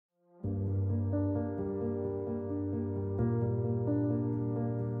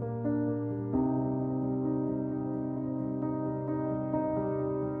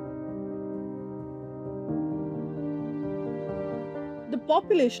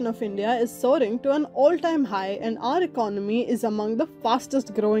population of India is soaring to an all-time high and our economy is among the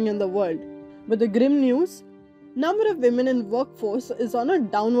fastest growing in the world. But the grim news? Number of women in workforce is on a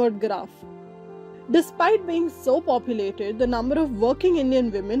downward graph. Despite being so populated, the number of working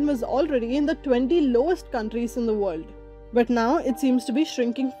Indian women was already in the 20 lowest countries in the world. But now it seems to be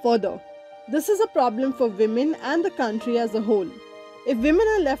shrinking further. This is a problem for women and the country as a whole. If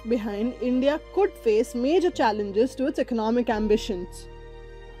women are left behind, India could face major challenges to its economic ambitions.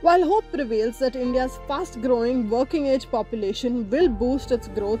 While hope prevails that India's fast-growing working-age population will boost its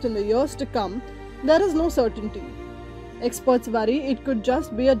growth in the years to come, there is no certainty. Experts worry it could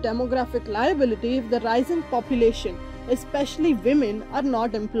just be a demographic liability if the rising population, especially women, are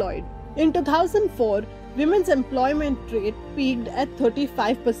not employed. In 2004, women's employment rate peaked at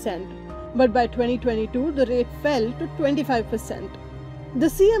 35%, but by 2022 the rate fell to 25%. The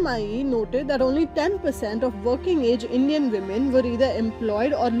CMIE noted that only 10% of working-age Indian women were either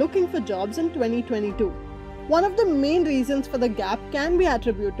employed or looking for jobs in 2022. One of the main reasons for the gap can be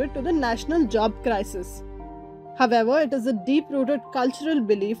attributed to the national job crisis. However, it is a deep-rooted cultural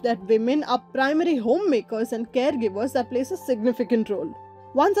belief that women are primary homemakers and caregivers that plays a significant role.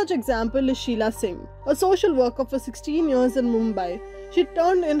 One such example is Sheila Singh, a social worker for 16 years in Mumbai. She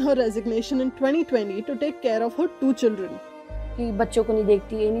turned in her resignation in 2020 to take care of her 2 children. कि बच्चों को नहीं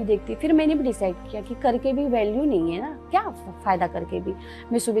देखती, ये नहीं देखती, फिर मैंने भी डिसाइड किया कि करके भी वैल्यू नहीं है ना, क्या फायदा करके भी।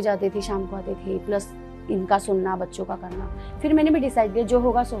 मैं सुबह जाती थी, शाम को आती थी, प्लस इनका सुनना, बच्चों का करना। फिर मैंने भी डिसाइड किया जो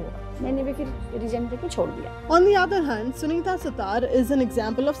होगा सो होगा। मैंने भी फिर रिजाइन देके छोड़ दिया। On the other hand, Sunita Sitar is an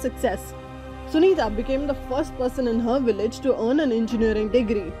example of success. Sunita became the first person in her village to earn an engineering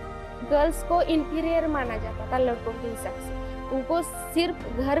degree. Girls को इंफीरियर माना जाता था लड़कों के हिसाब से। उनको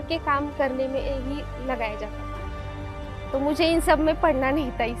सिर्फ घर के काम करने में ही लगाया जाता था। तो मुझे इन सब में पढ़ना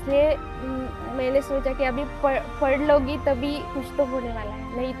नहीं था, इसलिए मैंने सोचा कि अभी पढ़ लोगी तभी कुछ तो होने वाला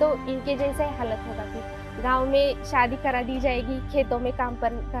है, नहीं तो इनके जैसा ही हालत होगा। फिर गांव में शादी करा दी जाएगी, खेतों में काम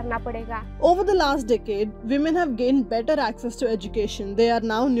करना पड़ेगा। Over the last decade, women have gained better access to education. They are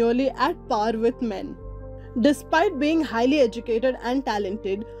now nearly at par with men. Despite being highly educated and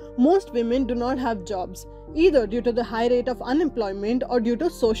talented, most women do not have jobs, either due to the high rate of unemployment or due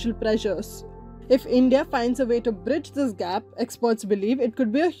to social pressures. If India finds a way to bridge this gap, experts believe it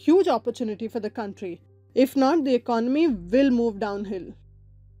could be a huge opportunity for the country. If not, the economy will move downhill.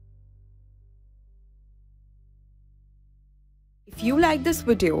 If you like this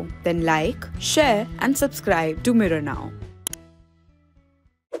video, then like, share and subscribe to Mirror Now.